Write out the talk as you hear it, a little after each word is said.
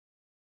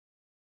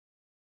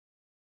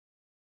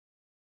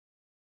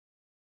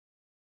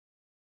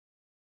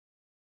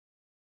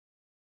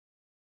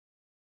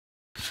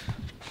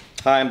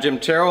Hi, I'm Jim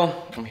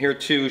Terrell. I'm here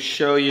to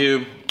show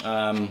you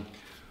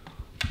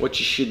what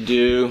you should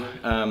do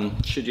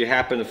should you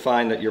happen to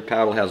find that your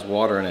paddle has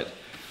water in it.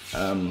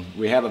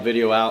 We have a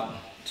video out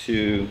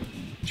to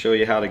show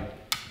you how to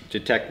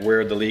detect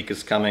where the leak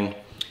is coming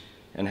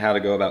and how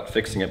to go about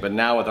fixing it. But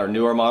now with our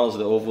newer models,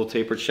 the oval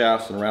tapered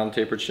shafts and round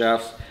tapered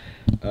shafts,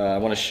 I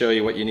want to show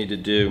you what you need to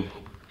do.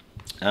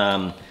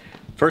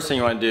 First thing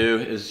you want to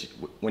do is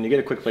when you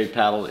get a Quickblade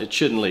paddle, it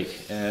shouldn't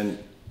leak. And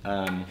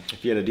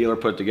if you had a dealer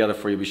put it together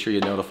for you, be sure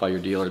you notify your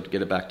dealer to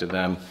get it back to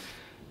them.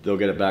 They'll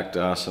get it back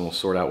to us and we'll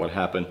sort out what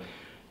happened.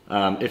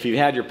 If you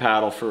had your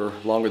paddle for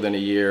longer than a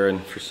year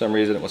and for some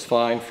reason it was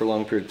fine for a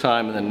long period of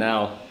time and then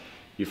now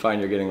you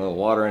find you're getting a little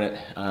water in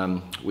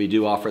it, we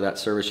do offer that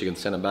service. You can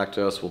send it back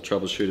to us, we'll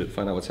troubleshoot it,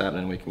 find out what's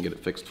happening, and we can get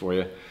it fixed for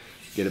you,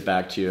 get it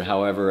back to you.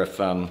 However,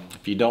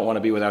 if you don't want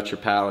to be without your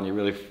paddle and you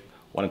really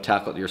want to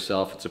tackle it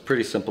yourself, it's a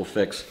pretty simple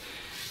fix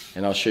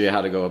and I'll show you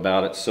how to go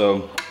about it.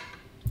 So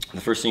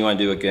the first thing you want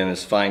to do again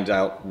is find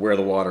out where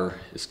the water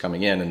is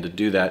coming in, and to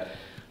do that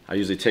I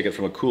usually take it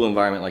from a cool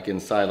environment like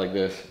inside like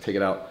this, take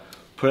it out,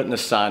 put it in the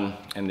sun,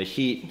 and the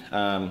heat,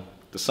 the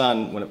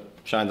sun when it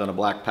shines on a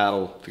black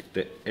paddle,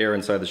 the air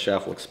inside the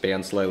shaft will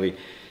expand slightly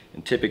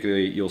and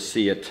typically you'll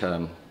see it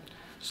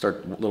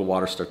little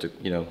water start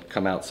to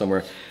come out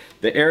somewhere.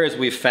 The areas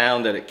we've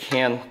found that it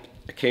can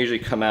occasionally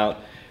come out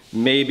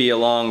maybe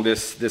along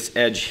this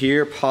edge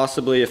here,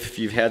 possibly if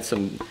you've had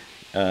some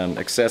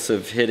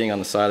excessive hitting on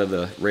the side of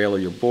the rail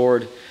of your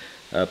board,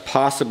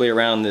 possibly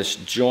around this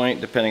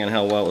joint depending on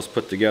how well it was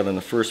put together in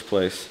the first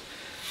place,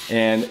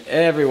 and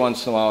every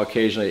once in a while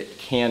occasionally it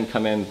can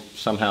come in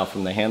somehow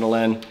from the handle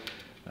end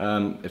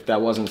if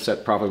that wasn't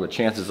set properly, but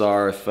chances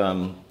are if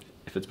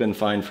it's been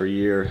fine for a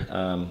year,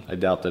 I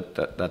doubt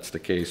that's the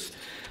case.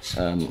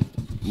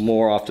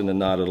 More often than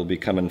not it'll be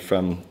coming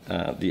from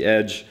the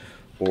edge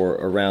or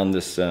around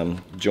this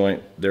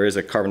joint. There is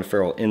a carbon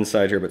ferrule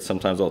inside here, but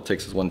sometimes all it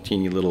takes is one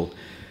teeny little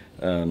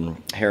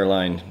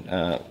hairline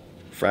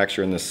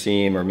fracture in the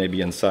seam, or maybe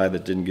inside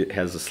that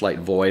has a slight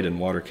void, and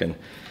water can,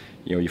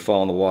 you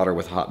fall in the water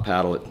with a hot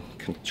paddle, it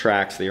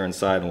contracts the air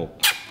inside and will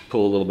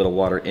pull a little bit of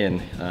water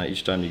in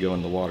each time you go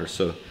in the water.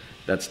 So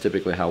that's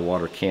typically how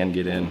water can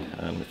get in,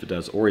 if it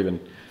does, or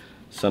even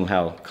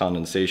somehow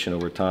condensation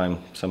over time,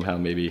 somehow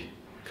maybe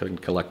can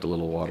collect a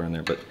little water in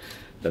there, but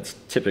that's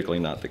typically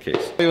not the case.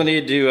 What you'll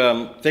need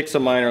to fix a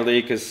minor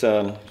leak is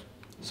some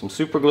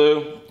super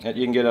glue that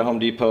you can get at Home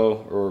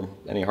Depot or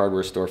any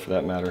hardware store for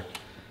that matter,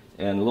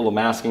 and a little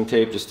masking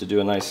tape just to do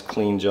a nice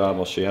clean job.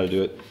 I'll show you how to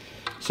do it.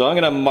 So I'm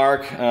going to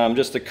mark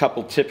just a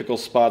couple typical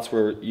spots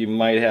where you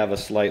might have a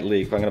slight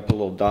leak. I'm going to put a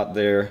little dot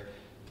there,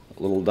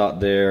 a little dot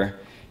there,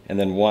 and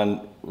then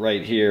one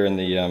right here in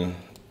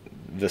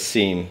the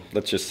seam.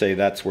 Let's just say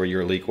that's where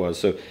your leak was.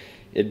 So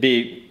it'd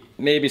be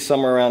maybe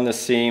somewhere around this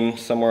seam,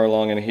 somewhere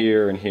along in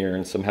here,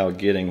 and somehow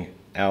getting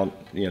out,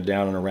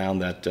 down and around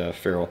that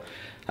ferrule.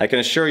 I can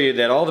assure you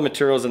that all the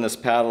materials in this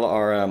paddle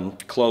are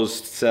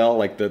closed cell.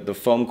 Like the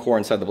foam core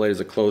inside the blade is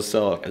a closed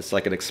cell. It's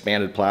like an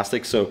expanded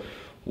plastic, so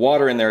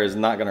water in there is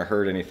not going to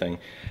hurt anything.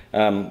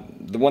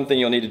 The one thing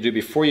you'll need to do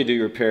before you do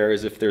your repair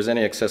is if there's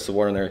any excessive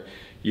water in there,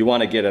 you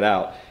want to get it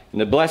out. And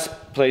the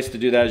best place to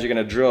do that is you're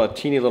going to drill a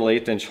teeny little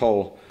 1/8"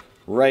 hole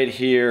right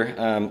here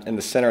in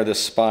the center of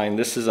this spine.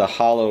 This is a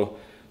hollow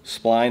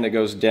spline that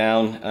goes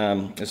down.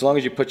 As long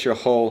as you put your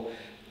hole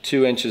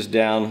 2 inches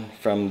down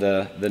from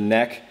the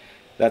neck,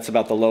 that's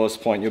about the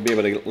lowest point. You'll be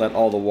able to let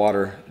all the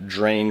water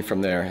drain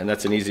from there, and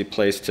that's an easy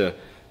place to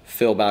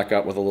fill back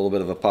up with a little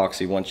bit of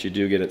epoxy once you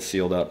do get it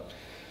sealed up.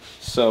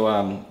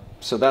 So,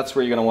 so that's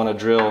where you're going to want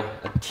to drill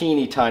a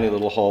teeny tiny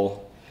little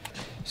hole.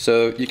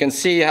 So you can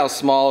see how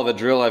small of a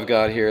drill I've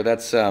got here.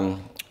 That's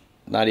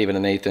not even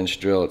an 1/8"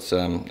 drill. It's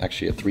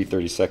actually a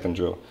 3/32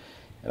 drill.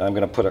 And I'm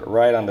going to put it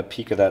right on the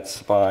peak of that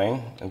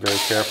spine and very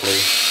carefully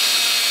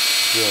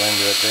drill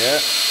into it there.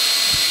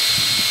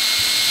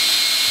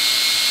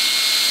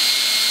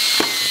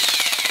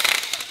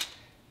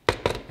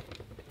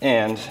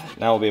 And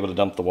now we'll be able to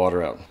dump the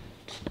water out.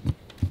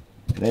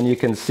 And then you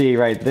can see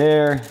right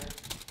there,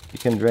 you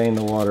can drain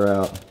the water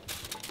out.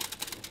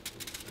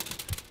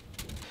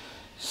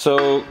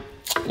 So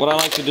what I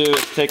like to do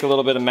is take a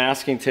little bit of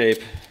masking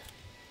tape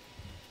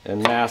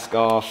and mask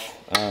off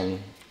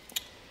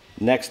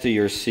next to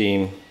your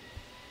seam,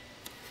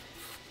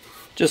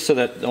 just so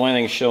that the only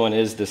thing showing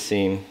is the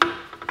seam.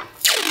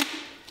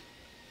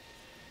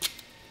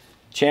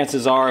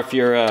 Chances are if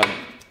your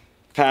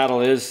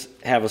paddle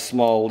have a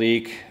small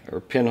leak or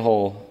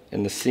pinhole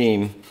in the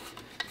seam,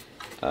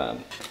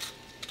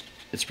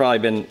 it's probably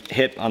been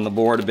hit on the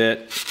board a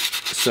bit,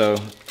 so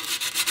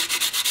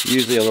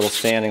usually a little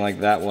sanding like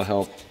that will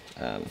help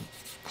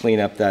clean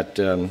up that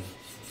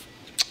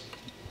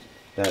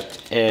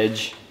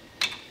edge.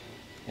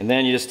 And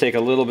then you just take a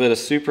little bit of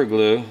super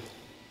glue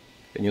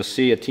and you'll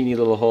see a teeny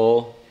little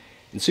hole.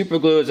 And super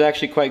glue is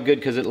actually quite good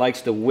because it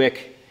likes to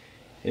wick,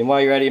 and while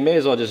you're at it you may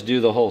as well just do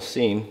the whole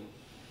seam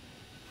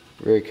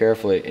very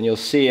carefully, and you'll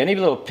see any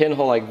little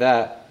pinhole like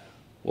that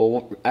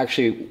will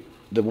actually,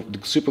 the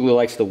super glue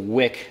likes to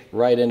wick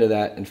right into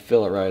that and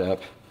fill it right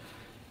up.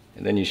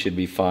 and then you should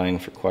be fine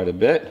for quite a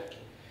bit.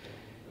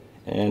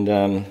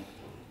 And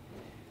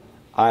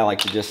I like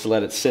to just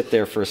let it sit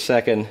there for a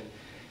second.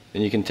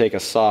 Then you can take a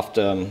soft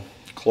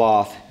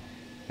cloth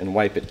and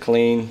wipe it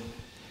clean.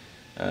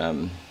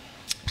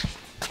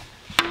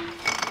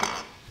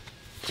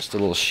 Just a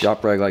little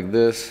shop rag like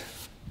this,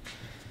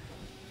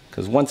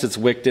 because once it's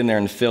wicked in there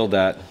and filled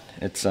that,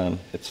 it's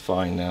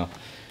fine now.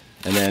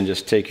 And then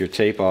just take your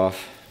tape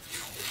off,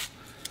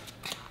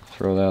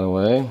 throw that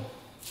away,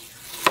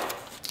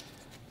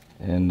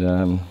 and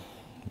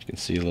you can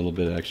see a little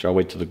bit extra. I'll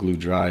wait till the glue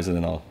dries and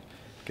then I'll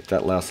get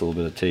that last little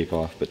bit of tape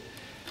off. But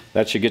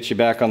that should get you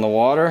back on the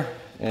water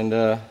and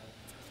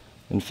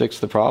fix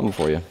the problem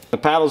for you. The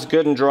paddle's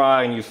good and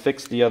dry and you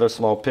fix the other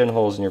small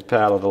pinholes in your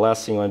paddle. The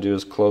last thing you want to do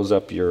is close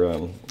up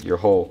your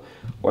hole.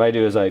 What I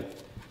do is I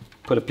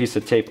put a piece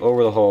of tape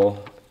over the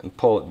hole and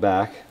pull it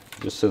back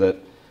just so that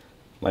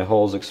my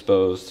hole's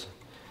exposed.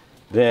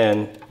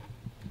 Then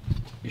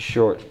you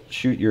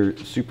shoot your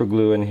super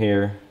glue in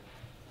here.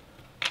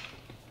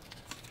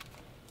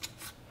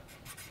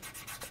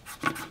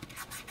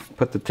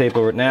 Put the tape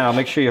over it. Now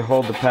make sure you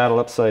hold the paddle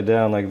upside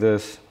down like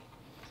this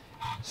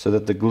so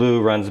that the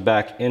glue runs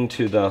back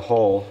into the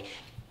hole.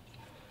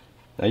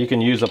 Now you can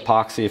use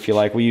epoxy if you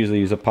like. We usually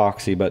use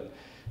epoxy, but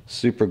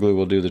super glue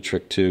will do the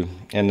trick too.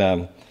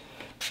 And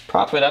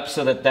prop it up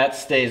so that that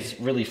stays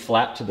really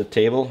flat to the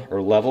table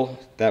or level.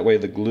 That way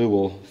the glue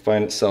will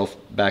find itself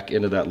back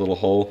into that little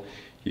hole.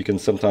 You can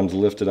sometimes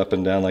lift it up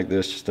and down like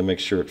this just to make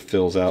sure it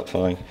fills out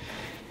fine.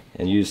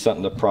 And use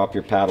something to prop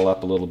your paddle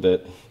up a little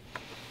bit.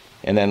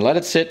 And then let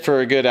it sit for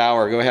a good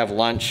hour. Go have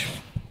lunch,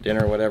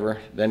 dinner,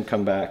 whatever, then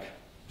come back.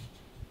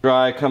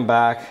 Dry, come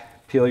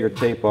back, peel your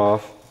tape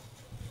off,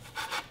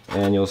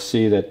 and you'll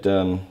see that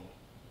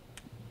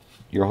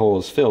your hole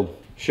is filled.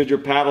 Should your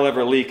paddle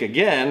ever leak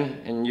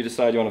again and you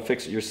decide you want to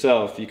fix it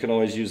yourself, you can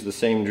always use the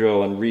same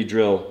drill and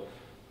re-drill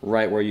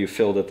right where you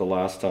filled it the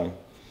last time.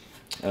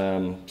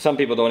 Some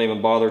people don't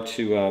even bother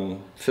to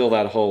fill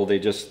that hole. They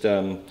just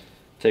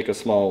take a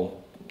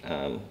small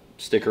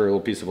sticker, a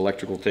little piece of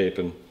electrical tape,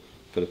 and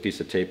put a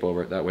piece of tape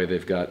over it. That way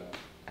they've got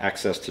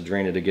access to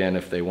drain it again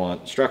if they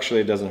want.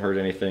 Structurally, it doesn't hurt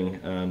anything.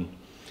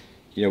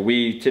 You know,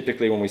 we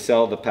typically, when we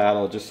sell the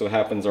paddle, it just so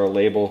happens our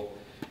label,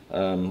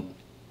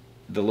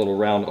 the little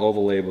round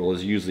oval label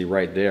is usually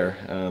right there.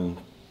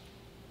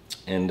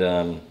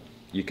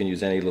 You can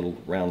use any little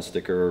round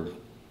sticker or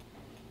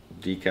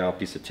decal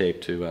piece of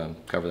tape to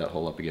cover that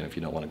hole up again if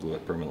you don't want to glue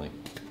it permanently.